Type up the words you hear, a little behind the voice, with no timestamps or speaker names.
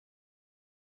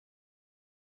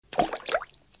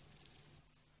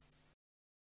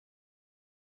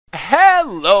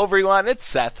Hello everyone, it's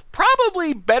Seth,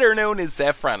 probably better known as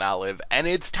Saffron Olive, and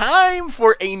it's time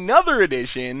for another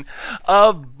edition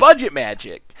of Budget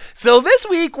Magic. So this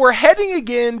week we're heading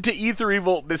again to Aether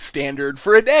Revolt Standard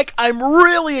for a deck I'm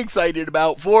really excited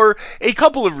about for a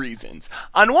couple of reasons.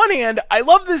 On one hand, I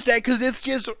love this deck because it's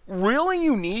just really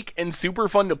unique and super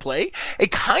fun to play.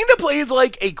 It kind of plays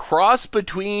like a cross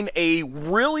between a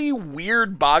really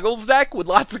weird Bogles deck with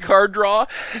lots of card draw,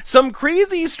 some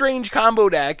crazy strange combo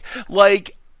deck like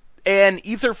an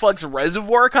Aetherflux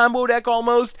Reservoir combo deck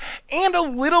almost, and a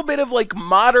little bit of like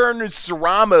modern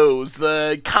Sram Aid,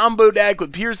 the combo deck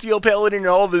with Puresteel, Paladin, and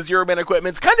all the zero mana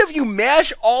equipments. Kind of you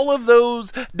mash all of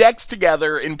those decks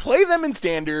together and play them in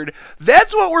standard.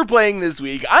 That's what we're playing this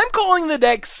week. I'm calling the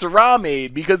deck Sram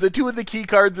Aid because of two of the key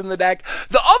cards in the deck.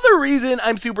 The other reason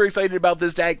I'm super excited about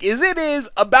this deck is it is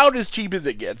about as cheap as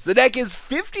it gets. The deck is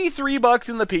 $53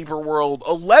 in the paper world,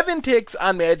 11 ticks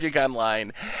on Magic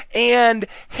Online, and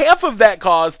half of that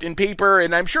cost in paper,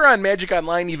 and I'm sure on Magic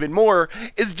Online even more,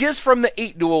 is just from the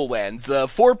 8 dual lands,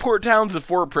 4 Port Towns, the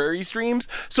 4 Prairie Streams.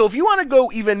 So if you want to go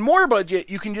even more budget,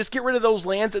 you can just get rid of those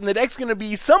lands, and the deck's going to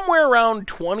be somewhere around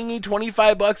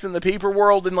 $20-25 in the paper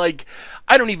world, and like,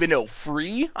 I don't even know,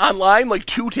 free online, like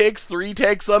 2 ticks, 3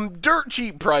 ticks, some dirt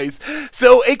cheap price.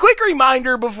 So a quick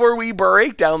reminder before we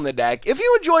break down the deck, if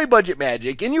you enjoy Budget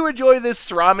Magic and you enjoy this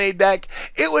Sram Aid deck,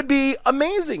 it would be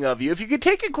amazing of you if you could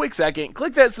take a quick second,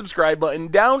 click that subscribe button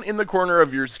down in the corner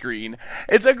of your screen.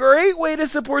 It's a great way to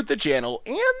support the channel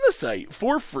and the site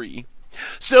for free.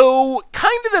 So,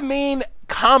 kind of the main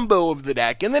combo of the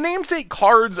deck, and the namesake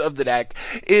cards of the deck,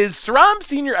 is Sram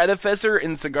Senior Edificer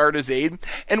and Sigarda's Aid,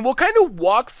 and we'll kind of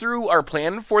walk through our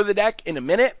plan for the deck in a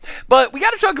minute, but we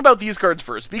gotta talk about these cards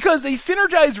first, because they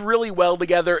synergize really well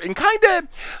together and kind of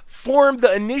form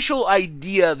the initial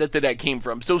idea that the deck came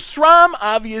from. So Sram,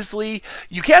 obviously,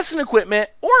 you cast an equipment,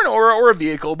 or an aura, or a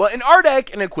vehicle, but in our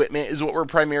deck, an equipment is what we're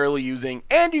primarily using,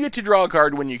 and you get to draw a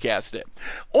card when you cast it.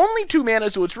 Only 2 mana,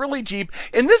 so it's really cheap.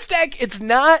 In this deck, it's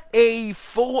not a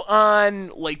full-on,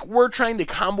 like, we're trying to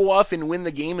combo off and win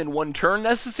the game in one turn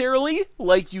necessarily,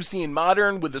 like you see in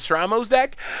Modern with the Sram Aid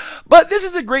deck, but this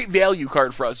is a great value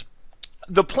card for us.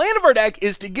 The plan of our deck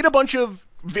is to get a bunch of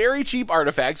very cheap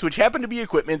artifacts, which happen to be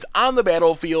equipments, on the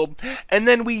battlefield, and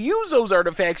then we use those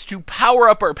artifacts to power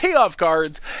up our payoff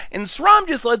cards, and Sram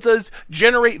just lets us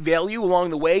generate value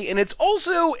along the way, and it's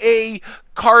also a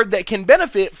card that can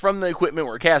benefit from the equipment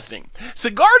we're casting.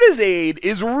 Sigarda's Aid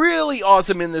is really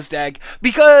awesome in this deck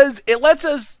because it lets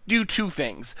us do 2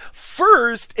 things.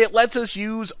 First, it lets us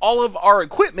use all of our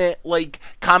equipment like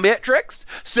combat tricks,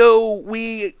 so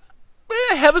we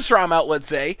have a Sram out, let's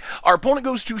say. Our opponent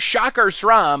goes to shock our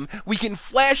Sram. We can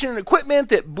flash in an equipment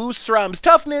that boosts Sram's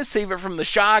toughness, save it from the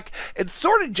shock. It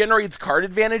sort of generates card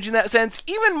advantage in that sense.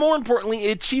 Even more importantly,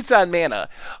 it cheats on mana.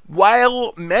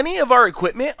 While many of our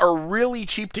equipment are really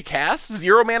cheap to cast,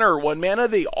 0 mana or 1 mana,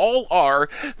 they all are.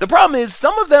 The problem is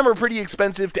some of them are pretty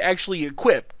expensive to actually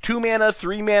equip. 2 mana,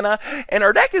 3 mana, and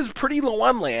our deck is pretty low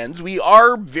on lands. We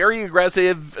are very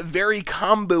aggressive, very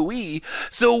combo-y,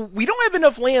 so we don't have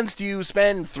enough lands to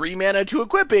spend 3 mana to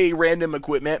equip a random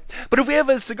equipment, but if we have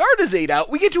a Sigarda's Aid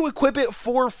out, we get to equip it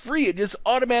for free. It just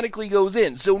automatically goes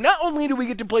in. So not only do we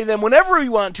get to play them whenever we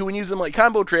want to and use them like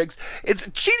combo tricks, it's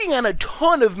cheating on a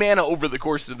ton of mana over the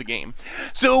course of the game.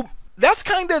 So that's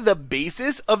kind of the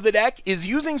basis of the deck, is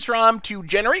using Sram to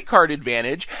generate card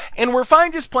advantage, and we're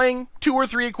fine just playing 2 or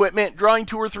 3 equipment, drawing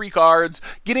 2 or 3 cards,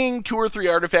 getting 2 or 3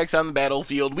 artifacts on the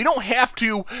battlefield. We don't have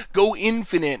to go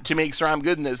infinite to make Sram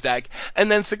good in this deck.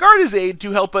 And then Sigarda's Aid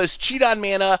to help us cheat on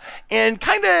mana and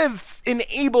kind of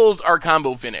enables our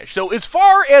combo finish. So as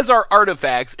far as our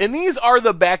artifacts, and these are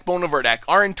the backbone of our deck,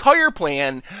 our entire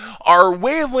plan, our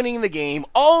way of winning the game,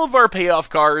 all of our payoff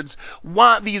cards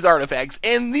want these artifacts,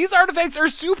 and these artifacts are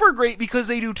super great because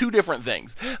they do 2 different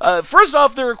things. First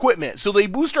off, they're equipment, so they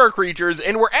boost our creatures,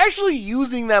 and we're actually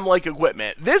using them like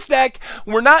equipment. This deck,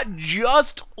 we're not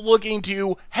just looking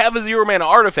to have a 0 mana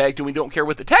artifact and we don't care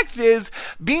what the text is.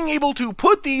 Being able to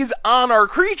put these on our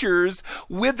creatures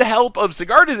with the help of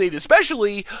Sigarda's Aid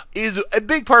especially is a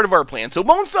big part of our plan. So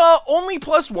Bonesaw only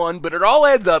 +1, but it all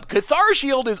adds up. Cathar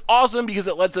Shield is awesome because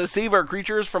it lets us save our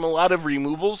creatures from a lot of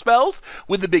removal spells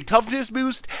with the big toughness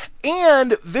boost,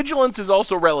 and Vigilance is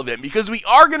also relevant because we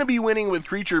are going to be winning with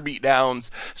creature beatdowns,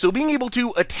 so being able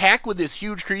to attack with this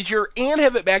huge creature Engineer and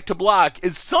have it back to block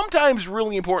is sometimes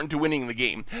really important to winning the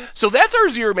game. So that's our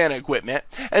 0 mana equipment.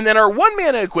 And then our 1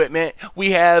 mana equipment,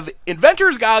 we have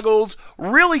Inventor's Goggles,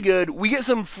 really good. We get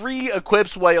some free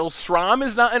equips while Sram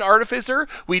is not an Artificer.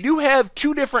 We do have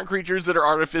 2 different creatures that are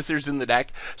Artificers in the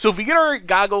deck. So if we get our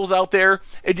goggles out there,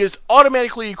 it just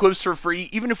automatically equips for free,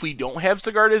 even if we don't have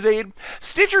Sigarda's Aid.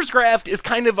 Stitcher's Graft is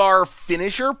kind of our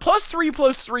finisher.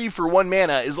 +3/+3 for 1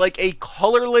 mana is like a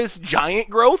colorless giant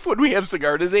growth when we have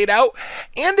Sigarda's Aid out,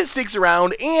 and it sticks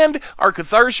around, and our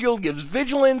Cathar Shield gives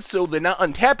vigilance, so the not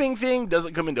untapping thing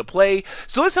doesn't come into play.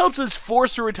 So this helps us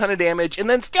force through a ton of damage. And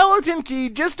then Skeleton Key,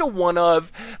 just a one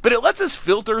of, but it lets us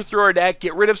filter through our deck,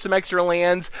 get rid of some extra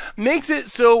lands, makes it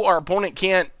so our opponent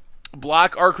can't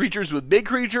block our creatures with big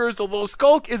creatures, although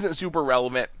Skulk isn't super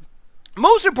relevant.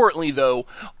 Most importantly, though,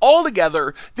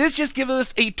 altogether, this just gives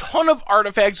us a ton of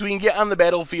artifacts we can get on the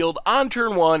battlefield on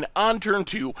turn 1, on turn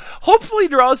 2. Hopefully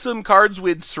draw some cards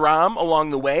with Sram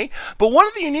along the way. But one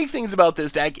of the unique things about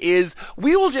this deck is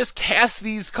we will just cast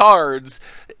these cards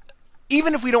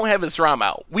even if we don't have a Sram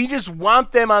out. We just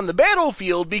want them on the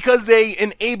battlefield because they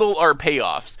enable our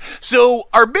payoffs. So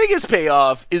our biggest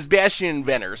payoff is Bastion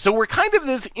Inventor. So we're kind of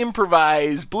this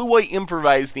improvised, blue-white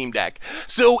improvised theme deck.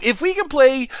 So if we can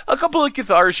play a couple of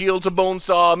Cathar Shields, a Bone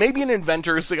Saw, maybe an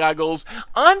Inventor's Goggles,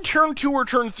 on turn 2 or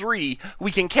turn 3,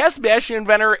 we can cast Bastion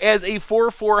Inventor as a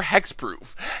 4/4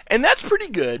 hexproof. And that's pretty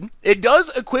good. It does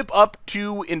equip up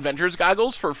to Inventor's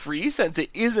Goggles for free since it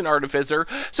is an Artificer.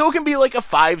 So it can be like a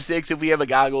 5/6 if we have a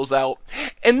Goggles out.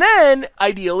 And then,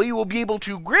 ideally, we'll be able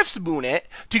to Griff's Boon it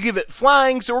to give it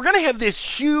flying. So we're going to have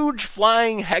this huge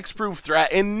flying hexproof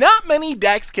threat, and not many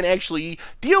decks can actually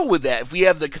deal with that. If we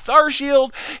have the Cathar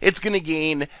Shield, it's going to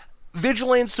gain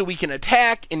vigilance so we can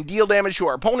attack and deal damage to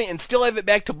our opponent and still have it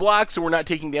back to block so we're not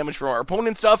taking damage from our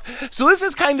opponent's stuff. So this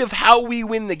is kind of how we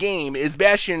win the game, is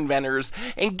Bastion Inventors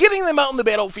and getting them out in the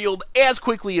battlefield as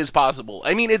quickly as possible.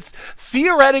 I mean, it's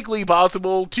theoretically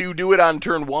possible to do it on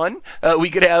turn 1. We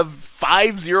could have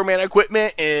 5 0-mana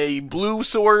equipment, a blue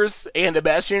source, and a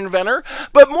Bastion Inventor,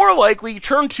 but more likely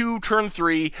turn 2, turn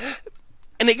 3,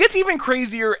 and it gets even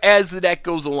crazier as the deck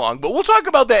goes along, but we'll talk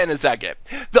about that in a second.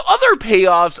 The other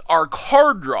payoffs are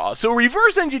card draw. So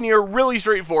Reverse Engineer, really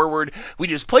straightforward. We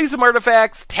just play some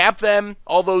artifacts, tap them,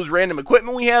 all those random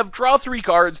equipment we have, draw 3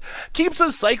 cards, keeps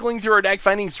us cycling through our deck,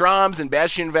 finding Srams and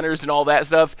Bastion Inventors and all that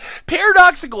stuff.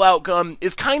 Paradoxical Outcome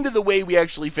is kind of the way we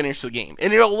actually finish the game,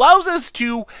 and it allows us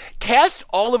to cast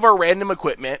all of our random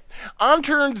equipment on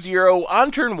turn 0,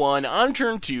 on turn 1, on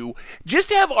turn 2, just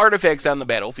to have artifacts on the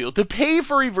battlefield, to pay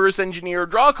for Reverse Engineer,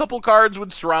 draw a couple cards with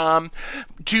Sram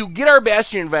to get our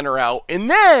Bastion Inventor out, and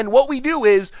then what we do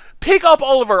is pick up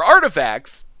all of our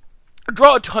artifacts,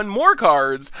 draw a ton more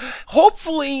cards.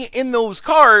 Hopefully in those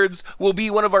cards will be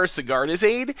one of our Sigarda's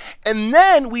Aid, and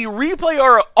then we replay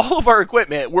all of our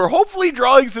equipment. We're hopefully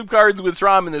drawing some cards with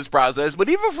Sram in this process, but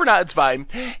even if we're not, it's fine.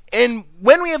 And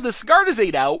when we have the Sigarda's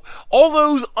Aid out, all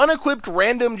those unequipped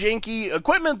random janky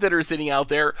equipment that are sitting out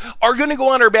there are going to go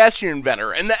on our Bastion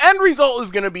Inventor, and the end result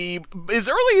is going to be, as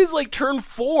early as like turn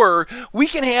 4, we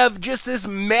can have just this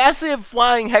massive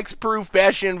flying hexproof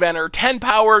Bastion Inventor, 10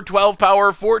 power, 12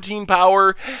 power, 14 power.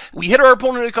 We hit our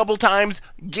opponent a couple times,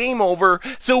 game over.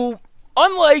 So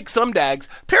unlike some decks,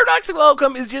 Paradoxical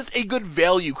Outcome is just a good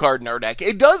value card in our deck.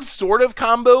 It does sort of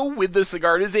combo with the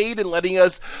Sigarda's Aid and letting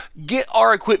us get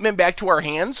our equipment back to our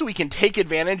hands so we can take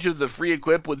advantage of the free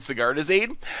equip with Sigarda's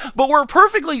Aid. But we're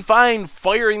perfectly fine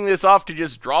firing this off to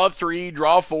just draw 3,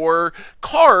 draw 4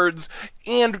 cards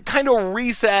and kind of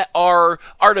reset our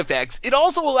artifacts. It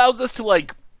also allows us to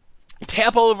like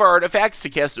tap all of our artifacts to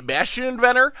cast a Bastion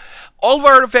Inventor. All of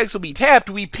our artifacts will be tapped.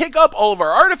 We pick up all of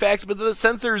our artifacts, but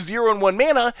since they're 0 and 1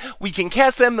 mana, we can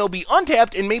cast them. They'll be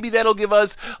untapped, and maybe that'll give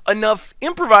us enough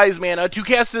improvised mana to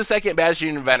cast a second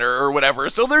Bastion Inventor or whatever.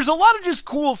 So there's a lot of just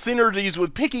cool synergies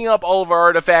with picking up all of our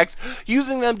artifacts,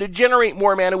 using them to generate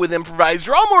more mana with improvised,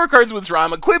 draw more cards with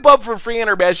Sram, equip up for free on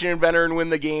our Bastion Inventor, and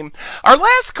win the game. Our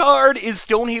last card is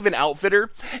Stonehaven Outfitter,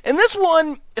 and this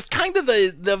one is kind of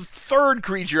the third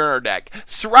creature in our deck.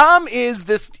 Sram is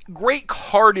this great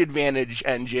card advantage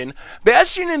engine.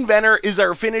 Bastion Inventor is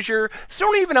our finisher.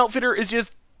 Stonehaven Outfitter is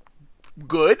just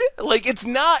good. Like, it's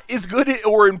not as good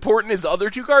or important as other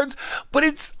 2 cards, but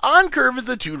it's on curve as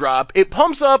a 2-drop. It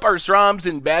pumps up our Srams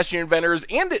and Bastion Inventors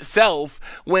and itself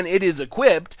when it is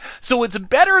equipped, so it's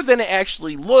better than it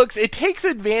actually looks. It takes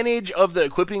advantage of the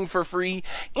equipping for free,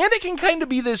 and it can kind of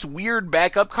be this weird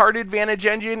backup card advantage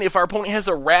engine. If our opponent has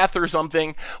a Wrath or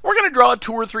something, we're going to draw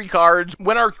 2 or 3 cards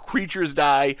when our creatures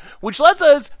die, which lets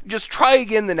us just try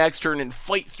again the next turn and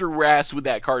fight through Wraths with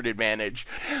that card advantage.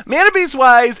 Mana base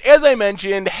wise, as I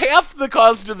mentioned, half the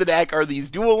cost of the deck are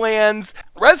these dual lands.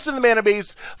 Rest of the mana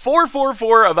base,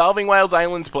 4/4/4 Evolving Wilds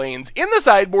Islands Plains. In the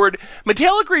sideboard,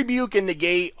 Metallic Rebuke and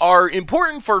Negate are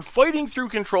important for fighting through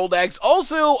control decks,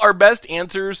 also our best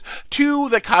answers to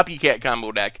the Copycat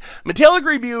combo deck. Metallic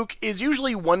Rebuke is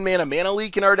usually 1 mana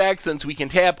leak in our deck, since we can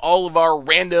tap all of our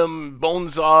random Bone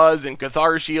Saws and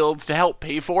Cathar Shields to help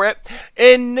pay for it.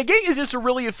 And Negate is just a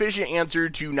really efficient answer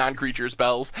to non-creature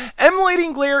spells.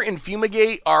 Emulating Glare and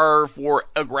Fumigate are for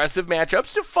aggressive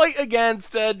matchups to fight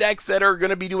against decks that are going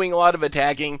to be doing a lot of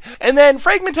attacking. And then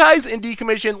Fragmentize and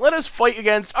Decommission let us fight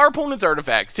against our opponent's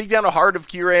artifacts. Take down a Heart of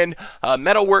Kirin,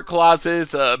 Metalwork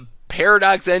Colossus,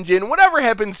 Paradox Engine, whatever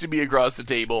happens to be across the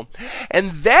table.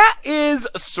 And that is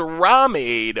Sram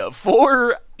Aid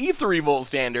for Aether Revolt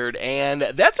Standard, and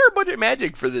that's our budget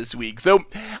magic for this week. So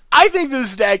I think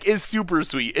this deck is super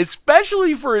sweet,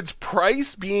 especially for its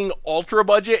price being ultra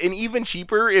budget and even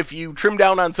cheaper if you trim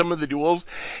down on some of the duels.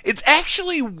 It's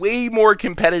actually way more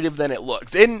competitive than it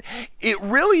looks, and it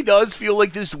really does feel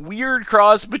like this weird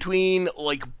cross between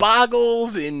like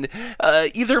Bogles and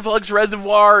Aetherflux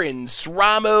Reservoir and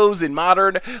Sramos and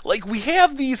Modern. Like, we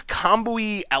have these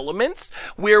combo-y elements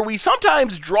where we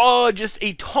sometimes draw just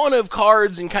a ton of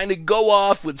cards and kind of go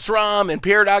off with Sram and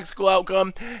Paradoxical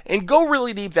Outcome and go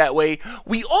really deep that way.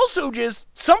 We also just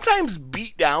sometimes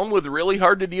beat down with really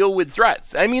hard to deal with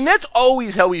threats. I mean, that's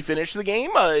always how we finish the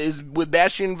game, is with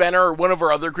Bastion Inventor or one of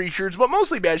our other creatures, but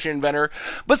mostly Bastion Inventor.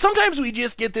 But sometimes we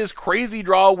just get this crazy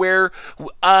draw where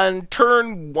on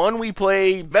turn 1 we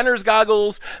play Inventor's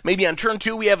Goggles, maybe on turn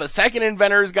 2 we have a second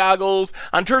Inventor's Goggles,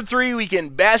 on turn 3 we can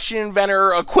Bastion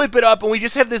Inventor, equip it up, and we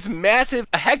just have this massive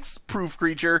hex-proof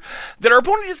creature that our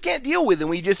opponent just can't deal with, and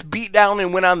we just beat down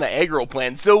and win on the aggro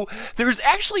plan. So there's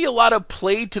actually a lot of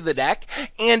play to the deck,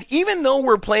 and even though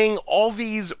we're playing all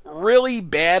these really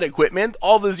bad equipment,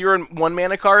 all the 0 and 1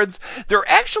 mana cards, they're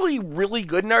actually really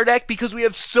good in our deck because we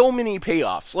have so many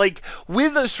payoffs. Like,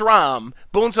 with a Sram,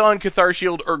 Bonesaw and Cathar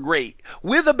Shield are great.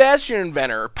 With a Bastion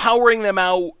Inventor, powering them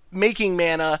out, making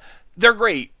mana, they're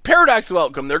great. Paradoxical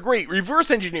Outcome, they're great. Reverse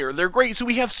Engineer, they're great. So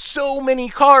we have so many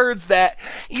cards that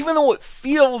even though it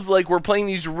feels like we're playing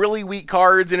these really weak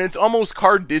cards and it's almost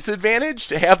card disadvantage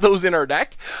to have those in our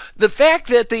deck, the fact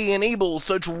that they enable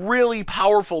such really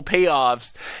powerful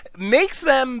payoffs makes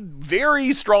them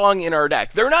very strong in our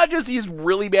deck. They're not just these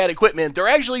really bad equipment, they're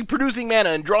actually producing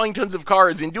mana and drawing tons of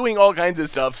cards and doing all kinds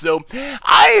of stuff. So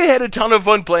I had a ton of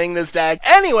fun playing this deck.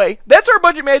 Anyway, that's our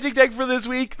Budget Magic deck for this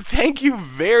week. Thank you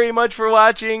very much for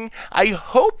watching. I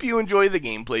hope you enjoy the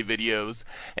gameplay videos,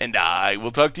 and I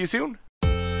will talk to you soon.